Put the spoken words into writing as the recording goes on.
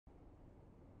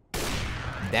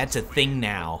That's a thing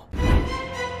now.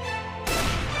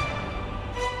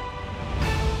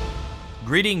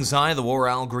 Greetings, I,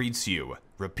 TheWarOwl, greets you.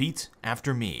 Repeat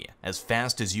after me, as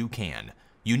fast as you can.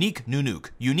 Unique new nuke,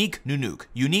 unique new nuke,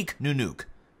 unique new nuke.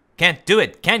 Can't do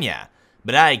it, can ya?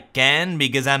 But I can,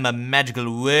 because I'm a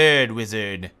magical word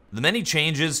wizard. The many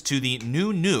changes to the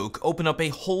new nuke open up a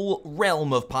whole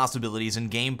realm of possibilities in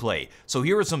gameplay, so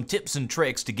here are some tips and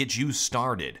tricks to get you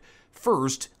started.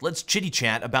 First, let's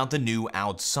chitty-chat about the new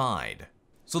outside.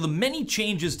 So the many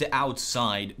changes to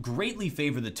outside greatly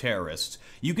favor the terrorists.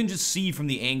 You can just see from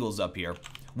the angles up here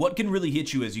what can really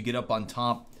hit you as you get up on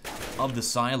top of the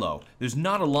silo. There's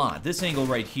not a lot. This angle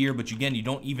right here, but again, you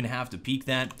don't even have to peek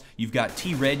that. You've got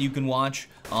T-Red you can watch,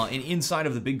 and inside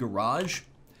of the big garage,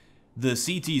 the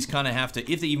CTs kind of have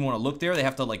to, if they even want to look there, they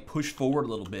have to like push forward a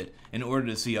little bit in order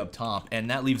to see up top, and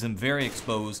that leaves them very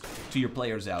exposed to your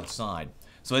players outside.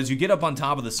 So as you get up on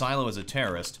top of the silo as a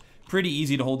terrorist, pretty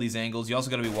easy to hold these angles. You also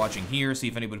got to be watching here, see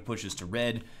if anybody pushes to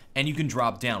red, and you can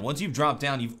drop down. Once you've dropped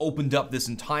down, you've opened up this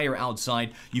entire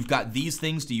outside. You've got these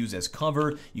things to use as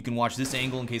cover. You can watch this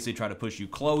angle in case they try to push you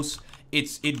close.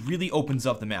 It really opens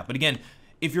up the map. But again,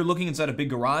 if you're looking inside a big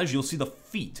garage, you'll see the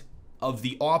feet of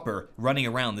the AWPer running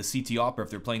around, the CT AWPer,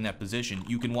 if they're playing that position.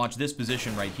 You can watch this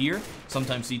position right here.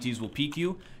 Sometimes CTs will peek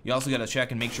you. You also got to check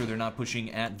and make sure they're not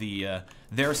pushing at the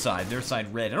their side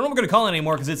red. I don't know what we're going to call it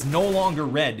anymore because it's no longer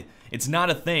red. It's not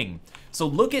a thing. So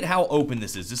look at how open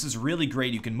this is. This is really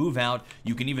great. You can move out.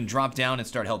 You can even drop down and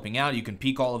start helping out. You can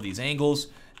peek all of these angles.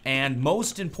 And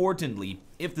most importantly,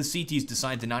 if the CTs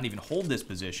decide to not even hold this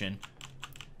position,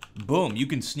 boom, you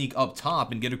can sneak up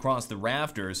top and get across the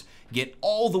rafters, get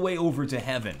all the way over to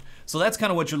heaven. So that's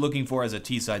kind of what you're looking for as a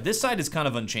T side. This side is kind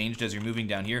of unchanged as you're moving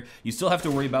down here. You still have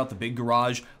to worry about the big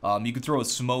garage. You can throw a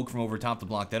smoke from over top to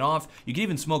block that off. You can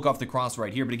even smoke off the cross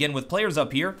right here. But again, with players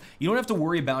up here, you don't have to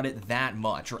worry about it that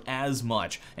much or as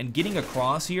much. And getting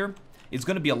across here is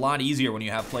going to be a lot easier when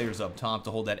you have players up top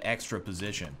to hold that extra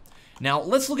position. Now,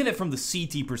 let's look at it from the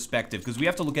CT perspective, because we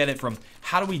have to look at it from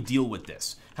how do we deal with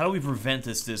this? How do we prevent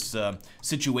this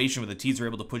situation where the Ts are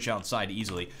able to push outside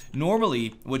easily?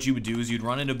 Normally, what you would do is you'd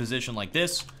run into a position like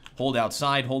this, hold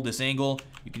outside, hold this angle.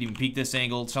 You could even peek this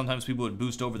angle. Sometimes people would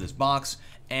boost over this box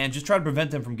and just try to prevent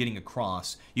them from getting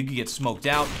across. You could get smoked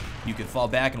out. You could fall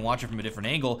back and watch it from a different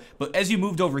angle. But as you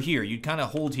moved over here, you'd kind of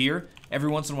hold here.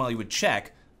 Every once in a while, you would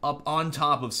check up on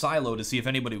top of silo to see if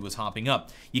anybody was hopping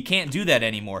up. You can't do that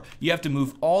anymore. You have to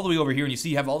move all the way over here, and you see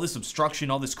you have all this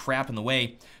obstruction, all this crap in the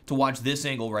way to watch this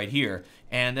angle right here,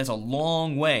 and that's a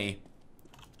long way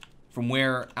from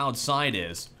where outside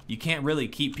is. You can't really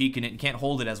keep peeking it and can't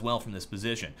hold it as well from this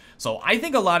position. So I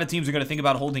think a lot of teams are going to think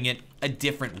about holding it a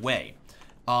different way.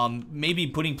 Maybe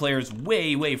putting players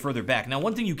way further back. Now,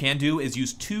 one thing you can do is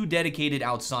use 2 dedicated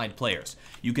outside players.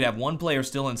 You could have one player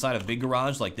still inside a big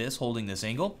garage like this, holding this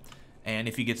angle, and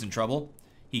if he gets in trouble,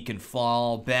 he can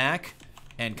fall back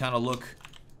and kind of look.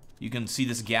 You can see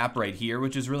this gap right here,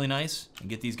 which is really nice, and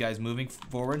get these guys moving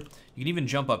forward. You can even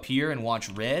jump up here and watch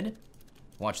red.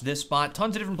 Watch this spot.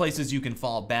 Tons of different places you can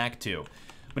fall back to.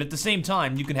 But at the same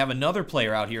time, you can have another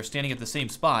player out here standing at the same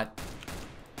spot,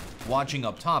 watching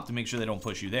up top to make sure they don't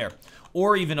push you there.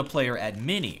 Or even a player at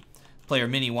mini. Player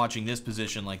mini watching this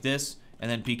position like this, and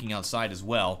then peeking outside as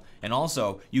well. And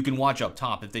also, you can watch up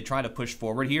top. If they try to push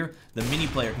forward here, the mini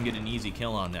player can get an easy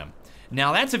kill on them.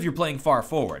 Now, that's if you're playing far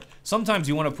forward. Sometimes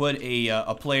you want to put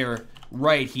a player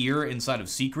right here inside of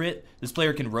secret. This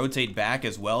player can rotate back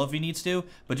as well if he needs to,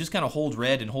 but just kind of hold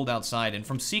red and hold outside. And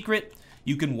from secret,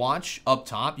 you can watch up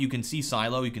top. You can see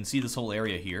silo. You can see this whole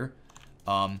area here.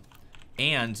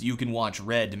 And you can watch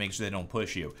red to make sure they don't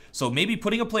push you. So maybe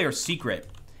putting a player secret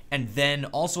and then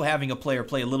also having a player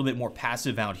play a little bit more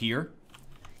passive out here,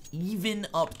 even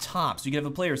up top. So you can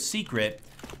have a player secret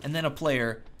and then a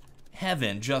player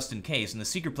heaven just in case, and the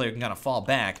secret player can kind of fall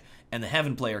back and the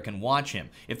heaven player can watch him.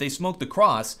 If they smoke the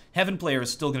cross, heaven player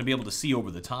is still going to be able to see over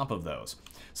the top of those.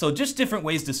 So just different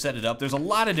ways to set it up. There's a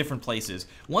lot of different places.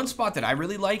 One spot that I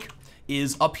really like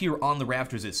is up here on the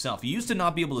rafters itself. You used to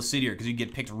not be able to sit here because you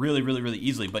get picked really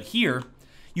easily, but here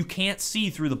you can't see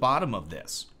through the bottom of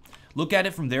this. Look at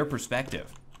it from their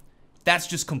perspective. That's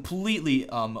just completely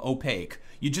opaque.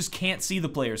 You just can't see the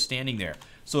players standing there.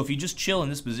 So if you just chill in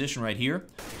this position right here,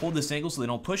 hold this angle so they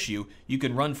don't push you, you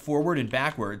can run forward and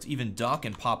backwards, even duck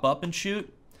and pop up and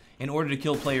shoot. in order to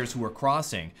kill players who are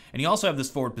crossing. And you also have this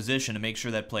forward position to make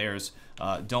sure that players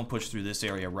don't push through this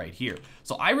area right here.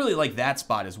 So I really like that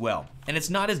spot as well. And it's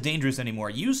not as dangerous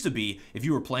anymore. It used to be, if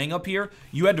you were playing up here,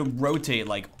 you had to rotate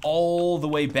like all the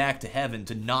way back to heaven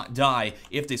to not die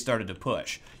if they started to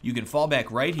push. You can fall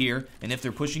back right here, and if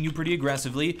they're pushing you pretty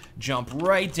aggressively, jump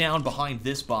right down behind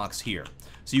this box here.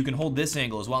 So you can hold this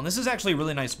angle as well. And this is actually a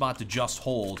really nice spot to just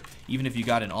hold, even if you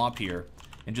got an AWP here,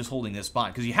 and just holding this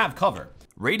spot, because you have cover.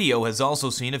 Radio has also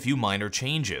seen a few minor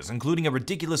changes, including a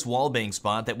ridiculous wallbang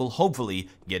spot that will hopefully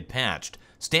get patched.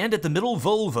 Stand at the middle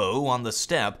Volvo on the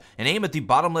step and aim at the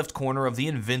bottom left corner of the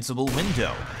invincible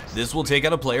window. This will take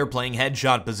out a player playing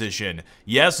headshot position.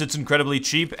 Yes, it's incredibly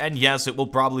cheap, and yes, it will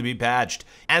probably be patched.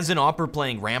 As an AWPer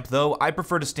playing ramp though, I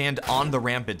prefer to stand on the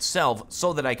ramp itself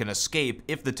so that I can escape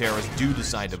if the terrorists do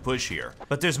decide to push here.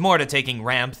 But there's more to taking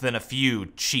ramp than a few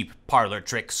cheap parlor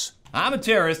tricks. I'm a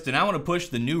terrorist and I want to push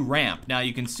the new ramp. Now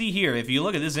you can see here, if you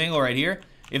look at this angle right here,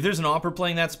 if there's an AWPer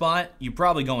playing that spot, you're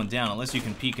probably going down unless you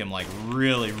can peek him like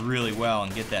really, really well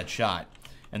and get that shot.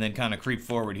 And then kind of creep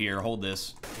forward here, hold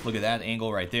this, look at that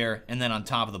angle right there, and then on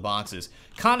top of the boxes.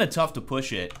 Kind of tough to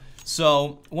push it.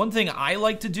 So one thing I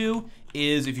like to do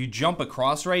is if you jump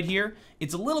across right here,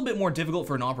 it's a little bit more difficult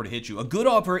for an AWPer to hit you. A good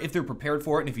AWPer, if they're prepared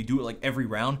for it, and if you do it like every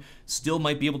round, still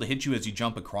might be able to hit you as you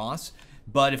jump across.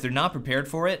 But if they're not prepared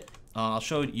for it, I'll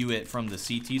show you it from the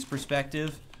CT's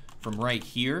perspective, from right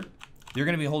here. They're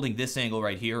going to be holding this angle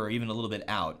right here, or even a little bit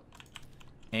out.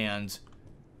 And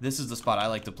this is the spot I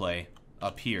like to play,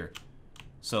 up here.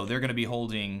 So they're going to be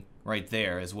holding right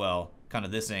there as well, kind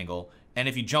of this angle. And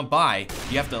if you jump by,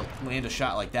 you have to land a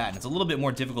shot like that. And it's a little bit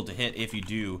more difficult to hit if you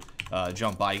do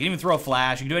jump by. You can even throw a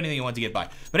flash. You can do anything you want to get by.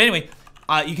 But anyway,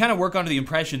 you kind of work under the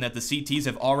impression that the CTs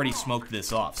have already smoked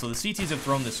this off. So the CTs have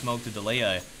thrown the smoke to delay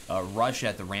a rush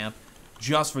at the ramp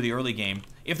just for the early game.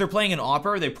 If they're playing an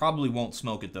AWPer, they probably won't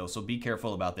smoke it though, so be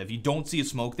careful about that. If you don't see a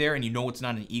smoke there and you know it's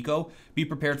not an eco, be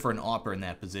prepared for an AWPer in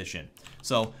that position.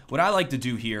 So what I like to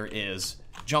do here is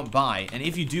jump by, and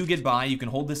if you do get by, you can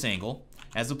hold this angle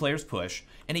as the players push.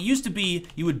 And it used to be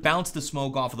you would bounce the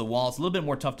smoke off of the wall. It's a little bit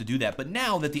more tough to do that, but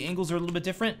now that the angles are a little bit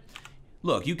different,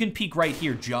 look, you can peek right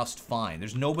here just fine.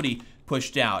 There's nobody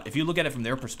pushed out. If you look at it from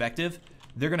their perspective,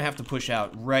 they're going to have to push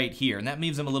out right here, and that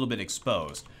leaves them a little bit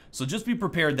exposed. So just be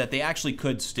prepared that they actually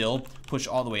could still push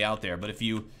all the way out there. But if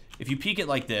you peek it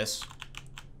like this,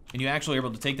 and you actually are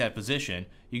able to take that position,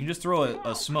 you can just throw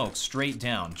a smoke straight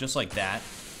down, just like that.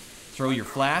 Throw your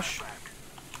flash,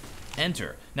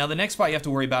 enter. Now the next spot you have to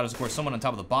worry about is, of course, someone on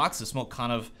top of the box. The smoke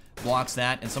kind of blocks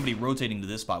that, and somebody rotating to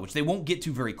this spot, which they won't get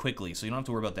to very quickly, so you don't have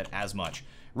to worry about that as much.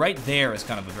 Right there is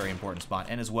kind of a very important spot,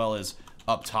 and as well as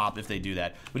up top if they do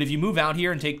that. But if you move out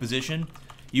here and take position,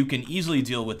 you can easily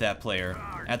deal with that player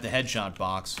at the headshot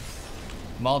box.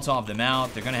 Molotov them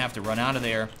out. They're going to have to run out of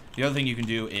there. The other thing you can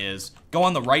do is go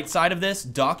on the right side of this,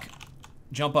 duck,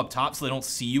 jump up top so they don't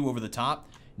see you over the top.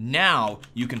 Now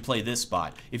you can play this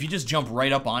spot. If you just jump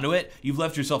right up onto it, you've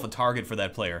left yourself a target for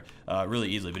that player really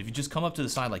easily. But if you just come up to the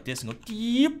side like this and go,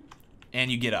 yep,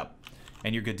 and you get up,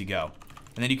 and you're good to go.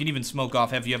 And then you can even smoke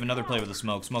off, if you have another player with a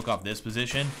smoke off this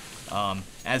position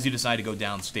as you decide to go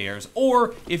downstairs.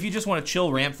 Or if you just want to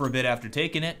chill ramp for a bit after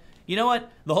taking it, you know what?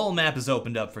 The whole map is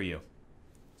opened up for you.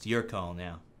 It's your call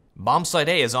now. Bombsite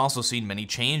A has also seen many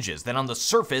changes that on the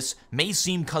surface may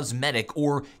seem cosmetic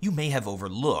or you may have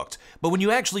overlooked, but when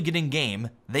you actually get in game,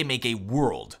 they make a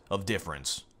world of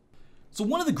difference. So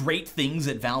one of the great things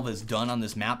that Valve has done on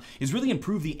this map is really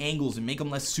improve the angles and make them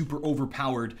less super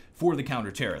overpowered for the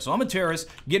counter-terrorist. So I'm a terrorist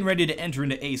getting ready to enter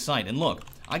into A site, and look,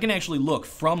 I can actually look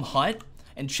from hut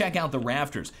and check out the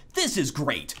rafters. This is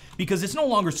great because it's no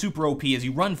longer super OP. As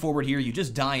you run forward here, you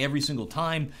just die every single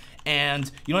time, and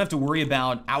you don't have to worry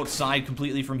about outside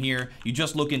completely from here. You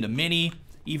just look into mini,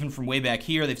 even from way back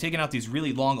here. They've taken out these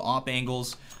really long op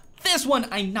angles. This one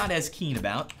I'm not as keen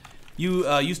about. You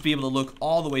used to be able to look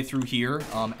all the way through here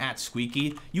at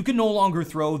Squeaky. You can no longer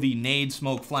throw the nade,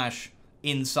 smoke, flash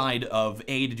inside of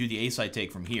A to do the A site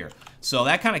take from here. So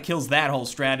that kind of kills that whole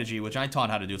strategy, which I taught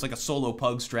how to do. It's like a solo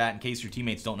pug strat in case your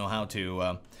teammates don't know how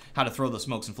to throw the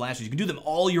smokes and flashes. You can do them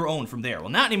all your own from there. Well,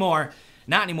 not anymore.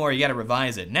 Not anymore. You got to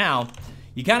revise it. Now,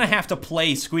 you kind of have to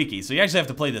play Squeaky. So you actually have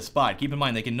to play this spot. Keep in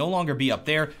mind, they can no longer be up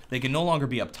there. They can no longer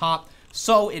be up top.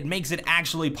 So it makes it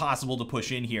actually possible to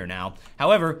push in here now.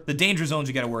 However, the danger zones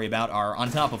you got to worry about are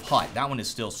on top of hut. That one is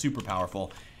still super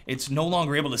powerful. It's no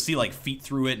longer able to see like feet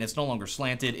through it, and it's no longer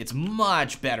slanted. It's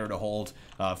much better to hold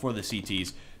for the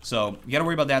CTs. So you got to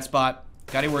worry about that spot.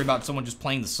 Got to worry about someone just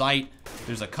playing the site.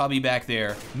 There's a cubby back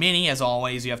there. Mini, as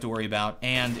always, you have to worry about.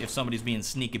 And if somebody's being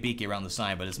sneaky beaky around the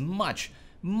side, but it's much,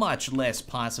 much less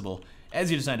possible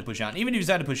as you decide to push out. And even if you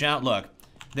decide to push out, look,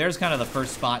 there's kind of the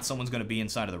first spot someone's going to be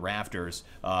inside of the rafters,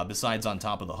 besides on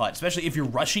top of the hut. Especially if you're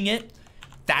rushing it,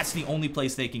 that's the only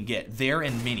place they can get. There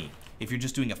and mini. If you're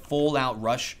just doing a full-out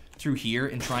rush through here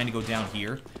and trying to go down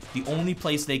here, the only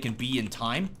place they can be in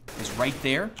time is right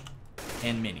there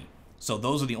and mini. So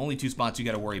those are the only two spots you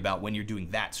got to worry about when you're doing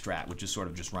that strat, which is sort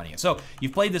of just running it. So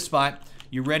you've played this spot.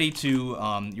 You're ready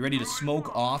to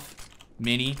smoke off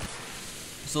mini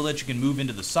so that you can move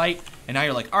into the site. And now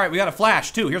you're like, all right, we got a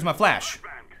flash too. Here's my flash.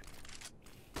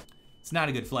 It's not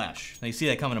a good flash. Now you see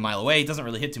that coming a mile away. It doesn't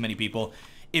really hit too many people.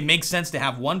 It makes sense to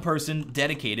have one person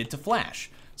dedicated to flash.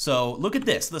 So look at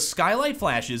this. The skylight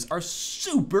flashes are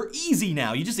super easy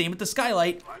now. You just aim at the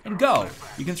skylight and go.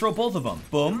 You can throw both of them.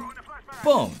 Boom,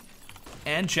 boom.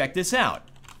 And check this out.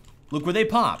 Look where they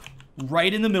pop.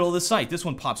 Right in the middle of the site. This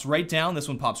one pops right down. This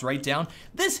one pops right down.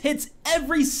 This hits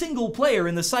every single player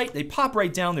in the site. They pop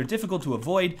right down. They're difficult to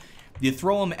avoid. You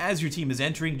throw them as your team is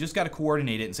entering. You just got to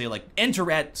coordinate it and say, like, enter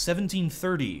at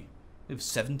 1730. We have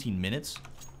 17 minutes?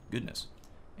 Goodness.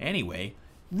 Anyway,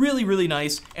 really, really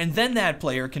nice. And then that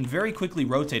player can very quickly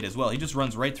rotate as well. He just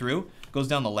runs right through, goes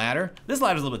down the ladder. This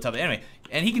ladder's a little bit tough. Anyway,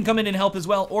 and he can come in and help as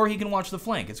well, or he can watch the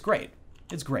flank. It's great.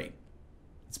 It's great.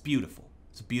 It's beautiful.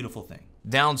 It's a beautiful thing.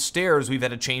 Downstairs, we've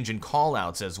had a change in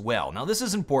callouts as well. Now, this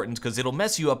is important because it'll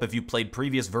mess you up if you played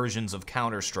previous versions of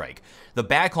Counter-Strike. The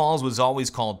backhauls was always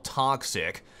called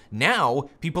Toxic. Now,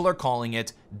 people are calling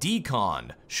it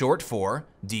Decon, short for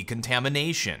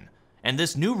Decontamination. And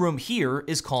this new room here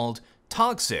is called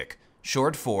Toxic,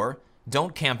 short for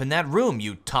Don't Camp in That Room,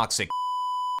 you toxic.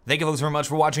 Thank you folks very much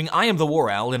for watching. I am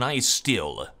TheWarOwl, and I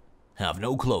still have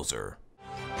no closer.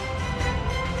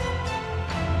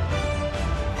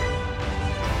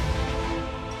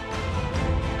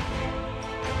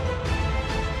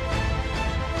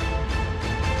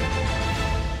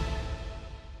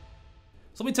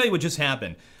 So let me tell you what just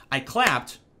happened. I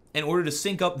clapped in order to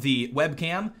sync up the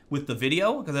webcam with the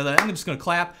video, because I thought, I'm just gonna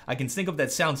clap, I can sync up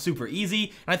that sound super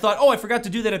easy, and I thought, oh, I forgot to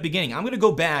do that at the beginning. I'm gonna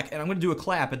go back and I'm gonna do a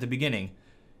clap at the beginning,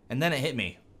 and then it hit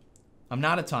me. I'm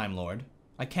not a Time Lord.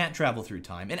 I can't travel through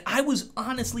time, and I was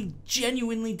honestly,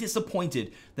 genuinely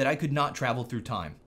disappointed that I could not travel through time.